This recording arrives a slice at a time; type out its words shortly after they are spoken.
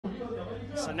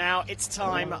So now it's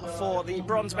time for the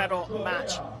bronze medal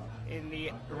match in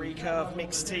the recurve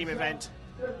mixed team event.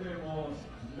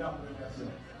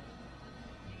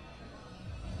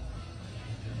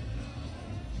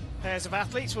 Pairs of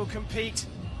athletes will compete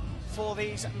for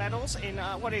these medals in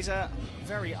what is a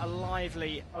very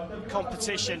lively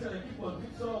competition.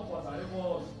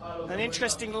 An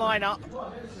interesting lineup.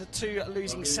 The two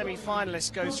losing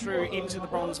semi-finalists go through into the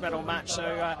bronze medal match,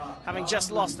 so having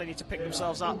just lost, they need to pick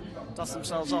themselves up, dust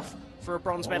themselves off for a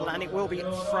bronze medal, and it will be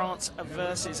France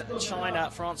versus China.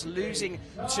 France losing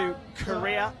to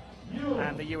Korea,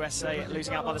 and the USA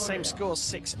losing out by the same score,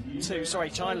 6-2. Sorry,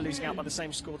 China losing out by the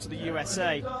same score to the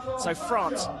USA. So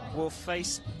France will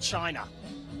face China.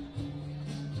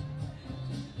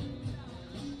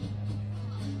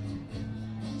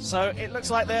 So it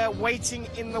looks like they're waiting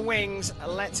in the wings.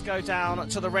 Let's go down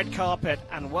to the red carpet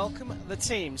and welcome the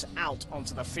teams out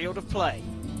onto the field of play.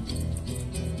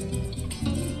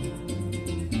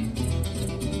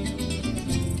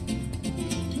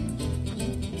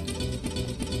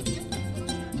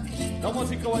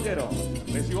 Damas y caballeros,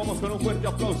 recibamos con un fuerte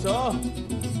aplauso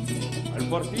al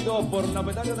partido por la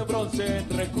medalla de bronce en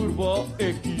recurvo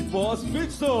equipos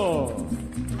mixtos.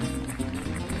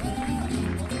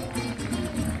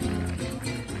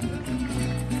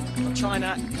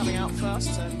 China coming out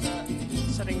first and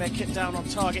setting their kit down on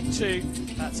target 2.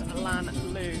 That's Lan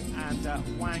Lu and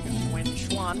Wang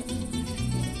Wenxuan.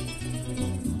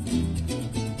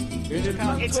 Took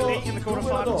out Italy in the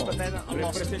quarterfinals, but then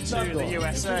lost to the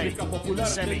USA in the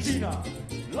semis.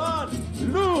 Lan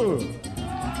Lu,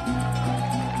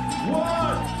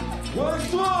 Wang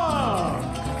Wenxuan.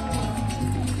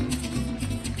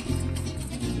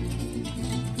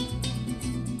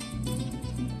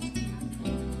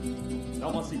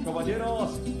 Damas y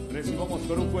caballeros, recibamos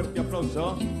con un fuerte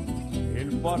aplauso el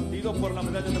partido por la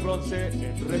medalla de bronce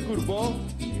en recurvo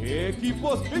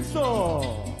equipos mixtos.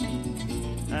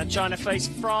 China face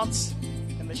France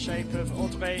in the shape of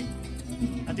Audrey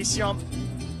Addition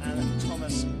and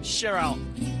Thomas Schirau.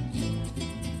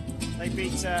 They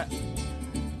beat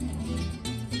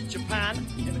Japan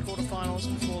in the quarterfinals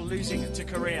before losing to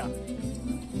Korea.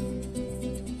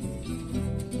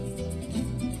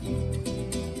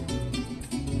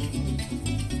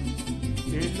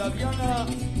 En la diana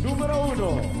número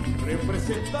 1,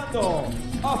 representando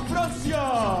a Francia,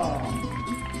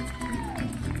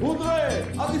 Audrey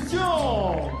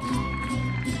Addition,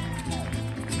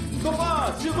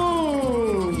 Thomas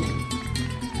Schirau.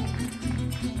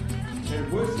 El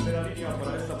juez de la línea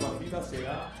para esta partida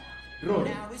será Ron.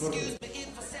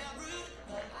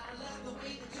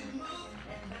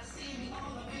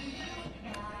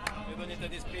 Le bon état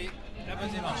d'esprit, la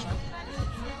bonne démarche.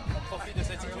 On profite de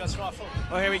cette situation à fond.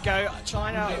 Well, here we go.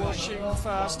 China will shoot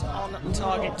first on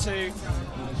target 2.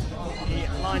 The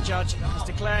line judge has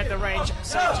declared the range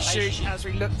safe to shoot as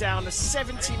we look down the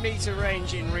 70-meter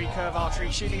range in recurve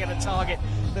archery, shooting at a target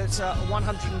that's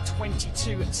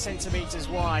 122 centimeters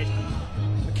wide.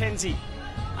 Mackenzie,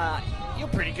 you're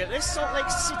pretty good at this. Salt Lake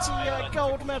City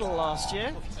gold medal last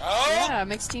year. Yeah,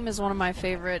 mixed team is one of my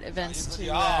favorite events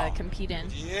to compete in.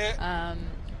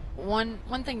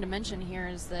 One thing to mention here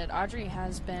is that Audrey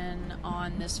has been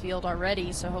on this field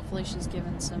already, so hopefully she's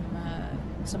given some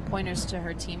pointers to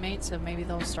her teammates, so maybe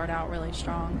they'll start out really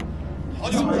strong.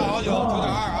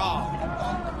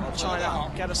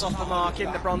 China get us off the mark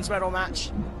in the bronze medal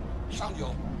match.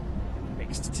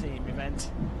 Mixed team event.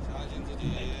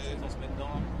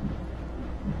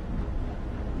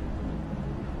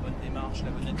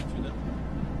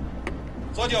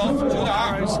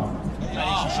 Arrows, 30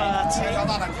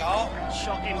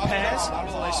 shot in pairs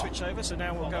before they switch over, so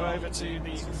now we'll go over to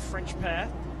the French pair.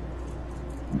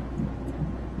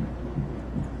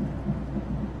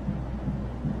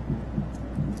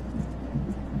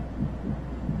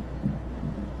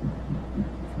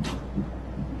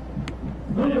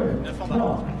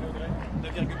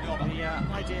 The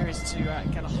idea is to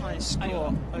get a high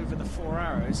score over the 4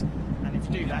 arrows, and if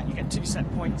you do that, you get 2 set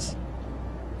points.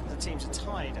 The teams are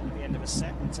tied at the end of a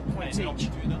set. It's a point each.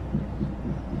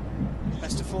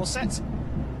 Best of 4 sets.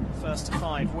 First to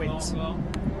 5 wins. And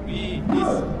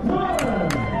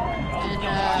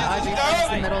Audrey finds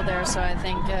the middle there, so I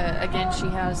think, again, she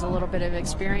has a little bit of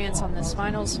experience on this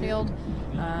finals field,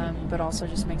 but also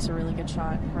just makes a really good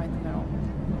shot right in the middle.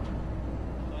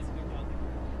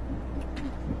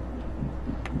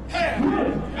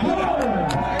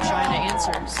 China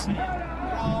answers.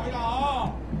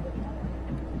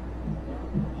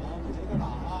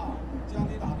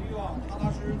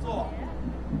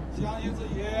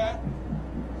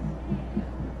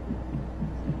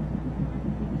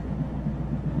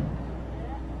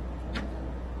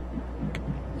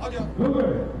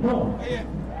 Well,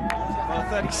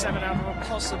 37 out of a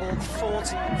possible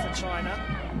 40 for China.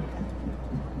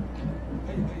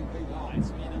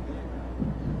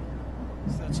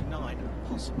 39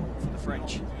 possible for the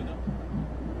French.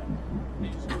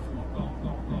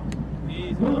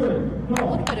 A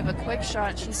little bit of a quick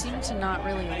shot. She seemed to not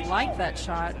really like that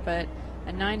shot, but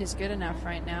a 9 is good enough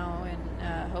right now,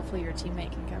 and hopefully your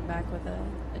teammate can come back with a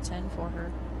 10 for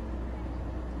her.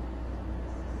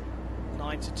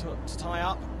 9 to tie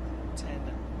up, 10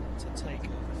 to take the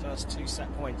first 2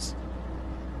 set points.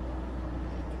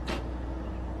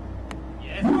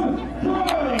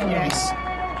 Yes,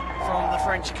 from the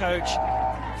French coach.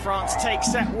 France take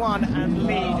set 1 and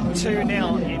lead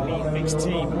 2-0 in the mixed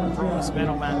team bronze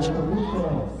medal match.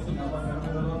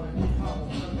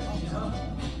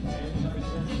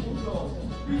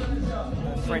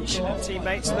 French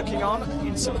teammates looking on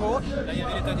in support.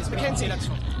 Mackenzie,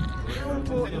 how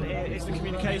important is the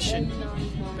communication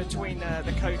between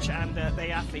the coach and the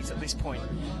athletes at this point?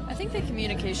 I think the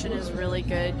communication is really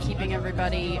good, keeping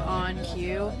everybody on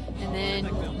cue, and then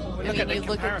you look at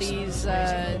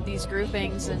these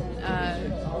groupings, and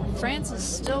France is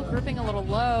still grouping a little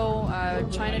low.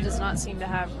 China does not seem to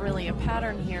have really a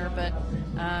pattern here, but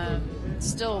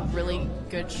still really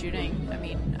good shooting. I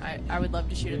mean, I would love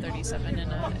to shoot a 37 in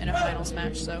a finals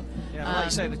match. So yeah, like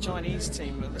you say, the Chinese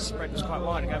team, the spread was quite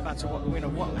wide. Going back to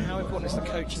how important is the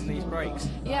coach in these breaks?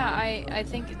 Yeah, I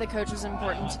think the coach is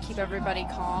important to keep everybody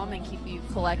calm and keep you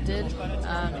collected,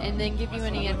 and then give you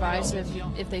any advice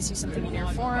if they see something in your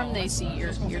form, they see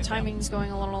your timing's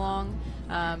going a little long,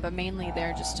 but mainly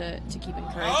they're just to keep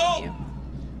encouraging you.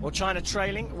 Well, China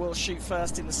trailing will shoot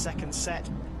first in the second set.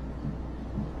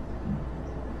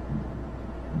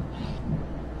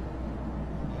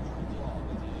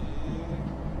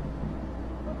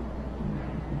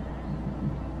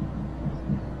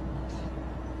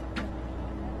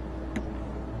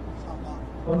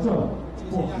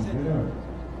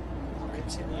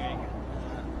 Continuing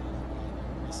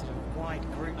sort of wide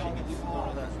grouping of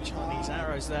all the Chinese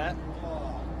arrows there.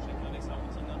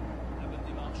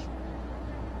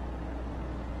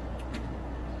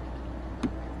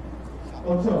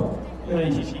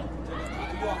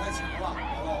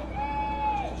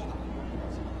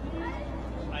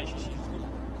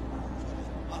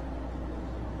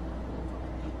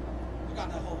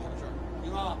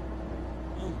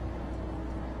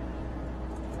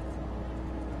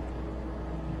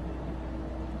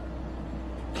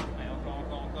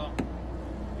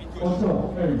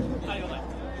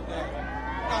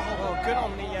 Well, good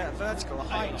on the vertical. The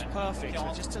height was perfect,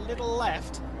 but just a little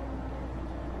left.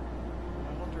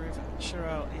 I wonder if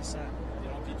Chirel is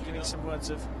giving some words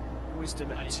of wisdom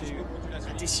to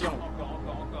Addition.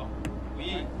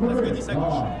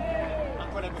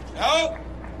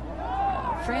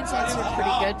 France answered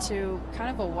pretty good to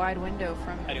kind of a wide window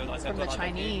from the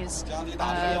Chinese,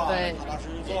 but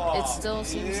it still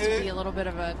seems to be a little bit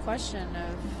of a question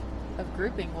of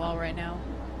grouping well right now.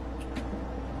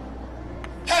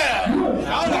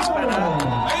 That's better.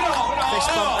 Fist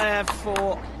bump there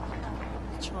for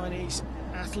Chinese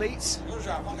athletes.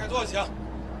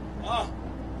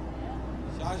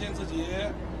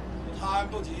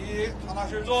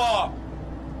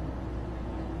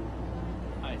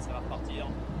 Allez, ça va repartir.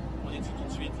 On est dessus tout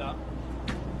de suite là.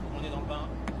 On est dans le bain.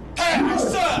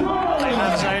 They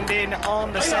have zoned in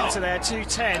on the centre there. 2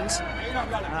 10s.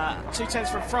 2 10s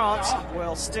from France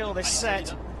will steal this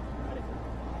set.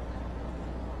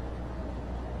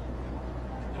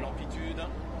 De l'amplitude.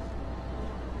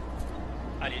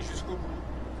 Allez, jusqu'au bout.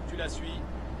 Tu la suis.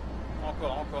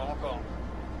 Encore.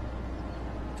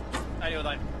 Allez,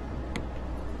 Audrey.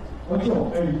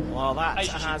 Well, that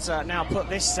has now put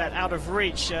this set out of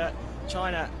reach.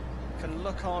 China can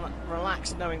look on,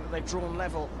 relax, knowing that they've drawn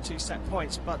level 2 set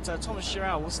points. But Thomas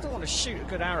Chirel will still want to shoot a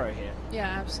good arrow here. Yeah,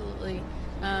 absolutely.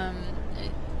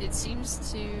 It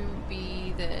seems to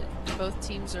be that both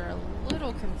teams are a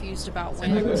little confused about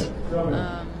wind,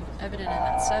 evident in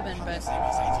that 7, but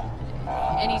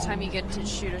anytime you get to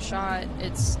shoot a shot,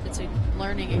 it's a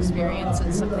learning experience.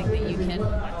 It's something that you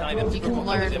can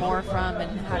learn more from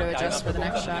and how to adjust for the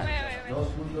next shot.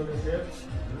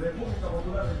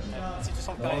 Si tu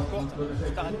sens que t'arrives courte,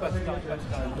 tu t'arrêtes pas.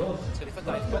 Parce que des fois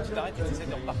t'arrives courte, tu t'arrêtes et tu essaies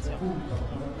de repartir.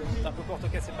 C'est un peu courte,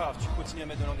 ok, c'est pas grave, tu continues à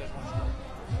mettre de l'engagement.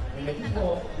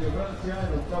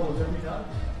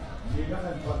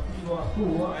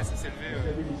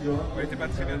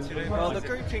 Well, the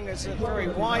grouping is very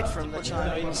wide from the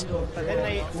Chinese, but then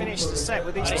they finished the set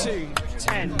with these 2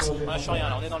 10s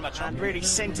and really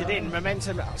centered in.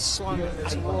 Momentum swung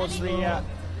towards the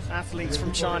athletes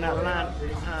from China, Lan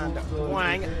and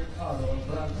Wang.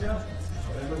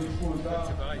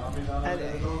 And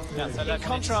in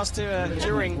contrast to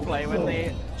during play, when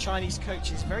the Chinese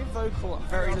coach is very vocal,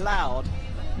 very loud,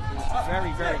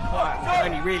 very, very quiet, you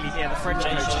can only really hear the French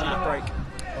coach in that break.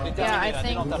 Yeah, I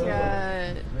think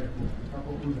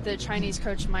the Chinese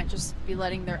coach might just be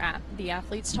letting the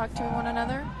athletes talk to one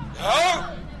another,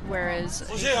 whereas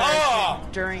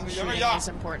during shooting is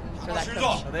important for that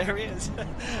coach. So there he is,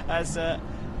 as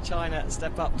China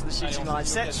step up to the shooting line.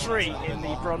 Set 3 in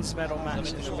the bronze medal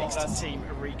match in the mixed team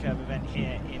recurve event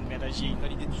here in Medellin.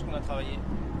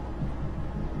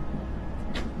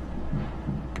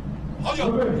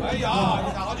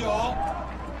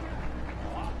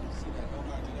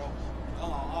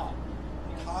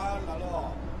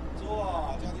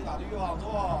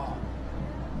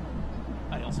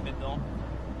 Allez, on se met dedans.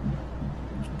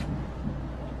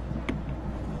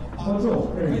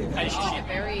 A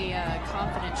very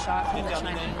confident shot from the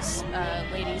Chinese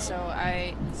lady, so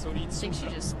I think she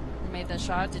just made the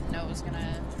shot, didn't know it was going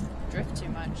to drift too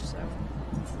much, so.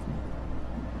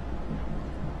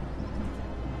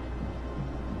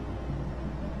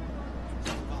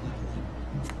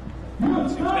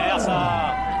 Super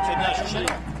ça. C'est bien Chichi.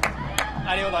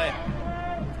 Allez Audrey.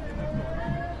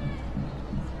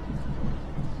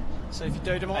 So if you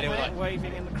do them on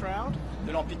waving in the crowd.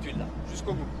 De l'amplitude là,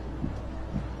 jusqu'au bout.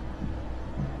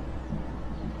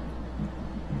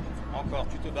 Encore,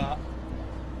 tu te bats.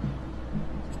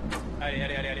 Allez,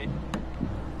 allez, allez, allez.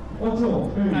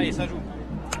 Allez, ça joue.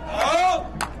 Oh!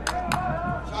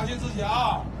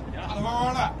 Bien.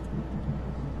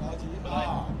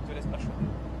 Te laisse pas chaud.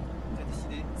 T'as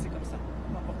décidé, c'est comme ça.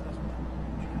 Peu importe la zone.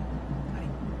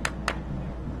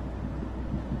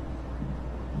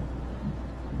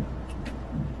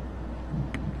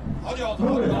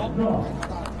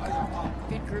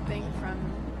 Good grouping from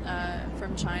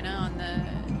China on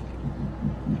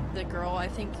the girl. I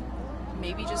think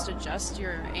maybe just adjust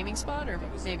your aiming spot, or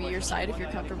maybe your side if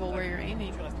you're comfortable where you're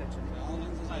aiming.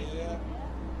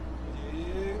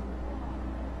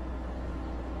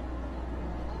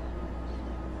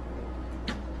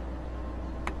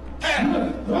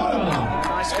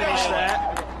 Nice finish there.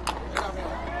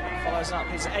 Follows up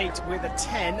his 8 with a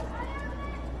 10.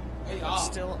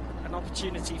 Still an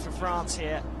opportunity for France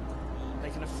here. They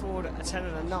can afford a 10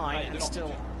 and a 9 and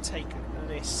still take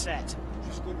this set.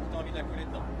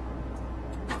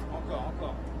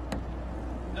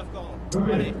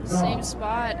 Same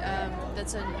spot.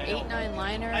 That's an 8-9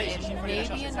 liner. It may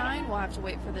be a 9. We'll have to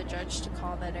wait for the judge to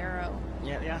call that arrow.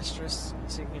 Yeah, the asterisk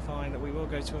signifying that we will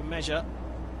go to a measure.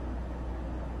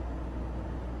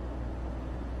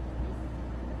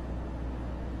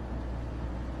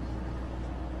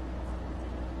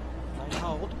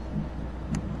 Hold.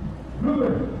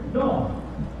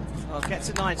 Well, gets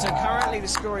a 9. So currently the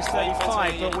score is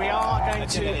 35, but we are going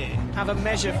to have a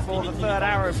measure for the third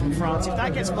arrow from France. If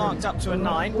that gets marked up to a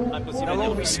 9, they'll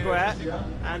all be square,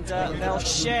 and they'll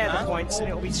share the points, and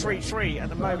it'll be 3-3. At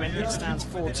the moment, it stands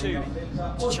 4-2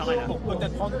 to China.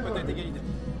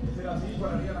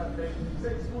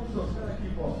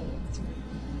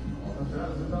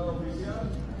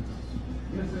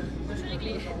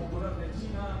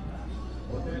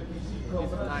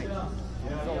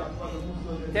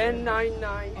 Then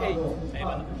 998.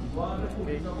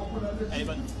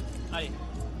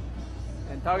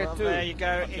 And target 2. There you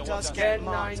go. It does get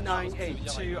marked up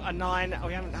to a 9.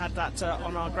 We haven't had that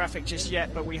on our graphic just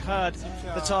yet, but we heard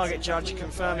the target judge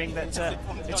confirming that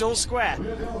it's all square.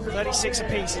 36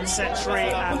 apiece in set 3,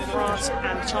 and France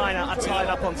and China are tied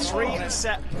up on 3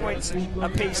 set points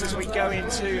apiece as we go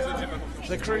into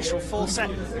the crucial full set.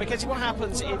 Mackenzie, what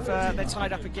happens if they're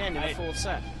tied up again in the fourth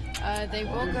set? They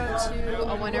will go to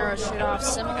a one-arrow shoot-off,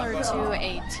 similar to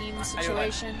a team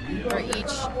situation where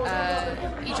each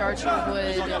archer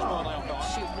would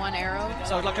shoot one arrow.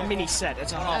 So like a mini set,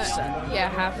 it's a half set. Yeah, a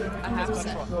half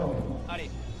set.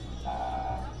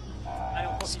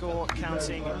 Score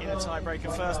counting in a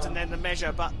tiebreaker first and then the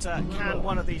measure, but can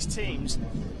one of these teams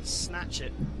snatch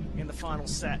it in the final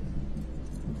set?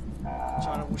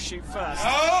 China will shoot first.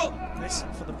 This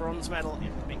for the bronze medal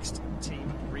in the mixed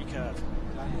team recurve.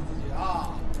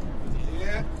 Allez,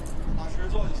 on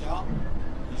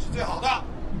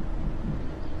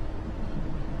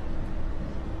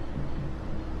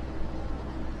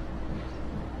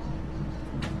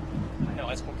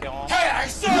reste conquérant.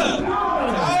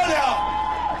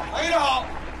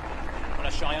 On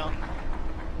lâche rien.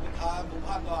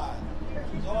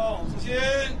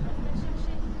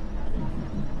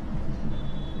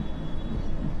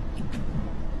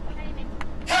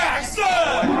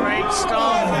 Great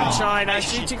start from China. China.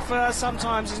 Shooting first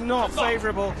sometimes is not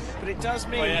favourable, but it does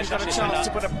mean you've got a chance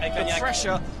to put a bit of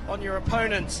pressure on your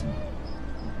opponent.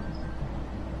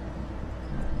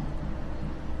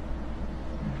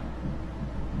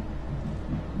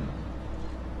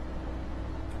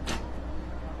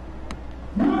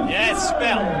 Yes,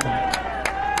 super.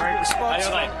 Great response.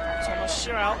 Thomas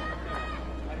Schiralt.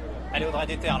 Allez Audrey,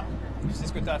 déterre là. Tu sais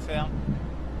ce que tu as à faire.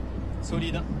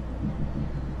 Solide.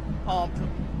 Ample.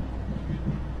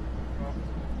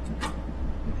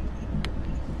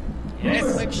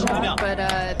 Yes, quick shot, but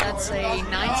that's a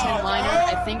 9-10 liner.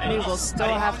 I think we will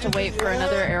still have to wait for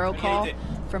another arrow call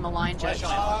from a line judge.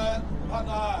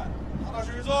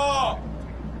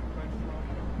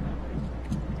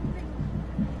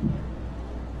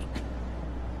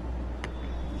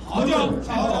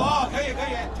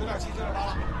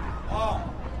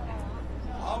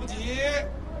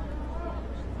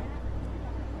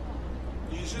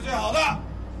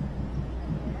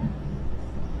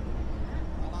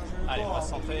 Allez, on va se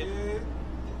centrer.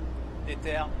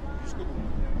 Déterre jusqu'au bout.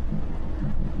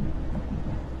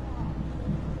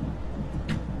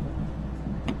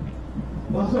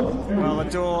 Well, the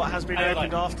door has been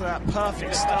opened after that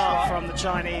perfect start from the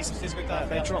Chinese.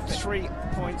 They dropped 3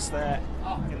 points there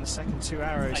in the second 2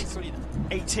 arrows.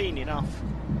 18 enough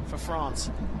for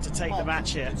France to take the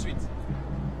match here.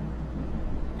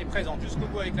 Et présent jusqu'au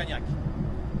bout avec l'agnac.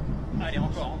 Allez,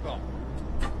 encore.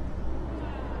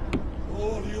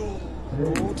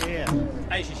 Oh dear.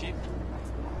 Allez, Chichi.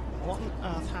 What on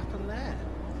earth happened there?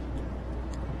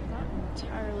 Not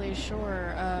entirely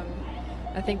sure.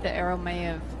 I think the arrow may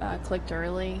have clicked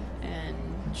early, and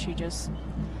she just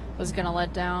was going to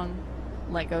let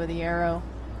go of the arrow.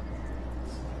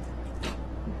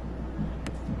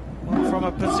 Well, from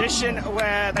a position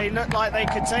where they looked like they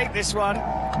could take this one,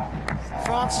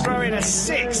 France throw in a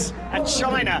 6, and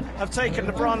China have taken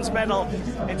the bronze medal.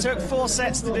 It took 4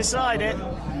 sets to decide it,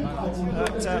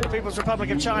 but the People's Republic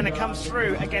of China comes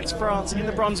through against France in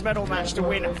the bronze medal match to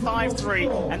win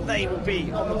 5-3, and they will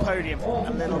be on the podium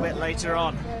a little bit later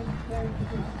on.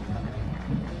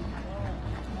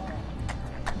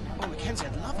 Well, Mackenzie,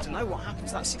 I'd love to know what happened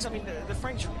to that 6. I mean, the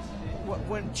French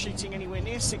weren't shooting anywhere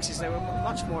near 6s. They were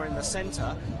much more in the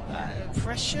centre.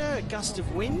 Pressure, gust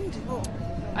of wind?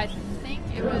 I think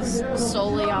it was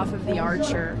solely off of the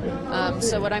archer.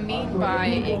 So what I mean by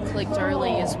it clicked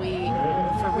early is for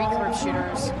recurve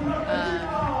shooters,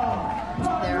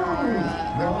 there are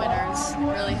winners.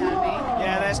 Really happy.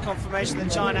 Yeah, there's confirmation that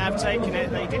China have taken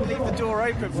it. They did leave the door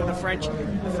open for the French.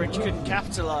 The French couldn't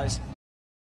capitalise.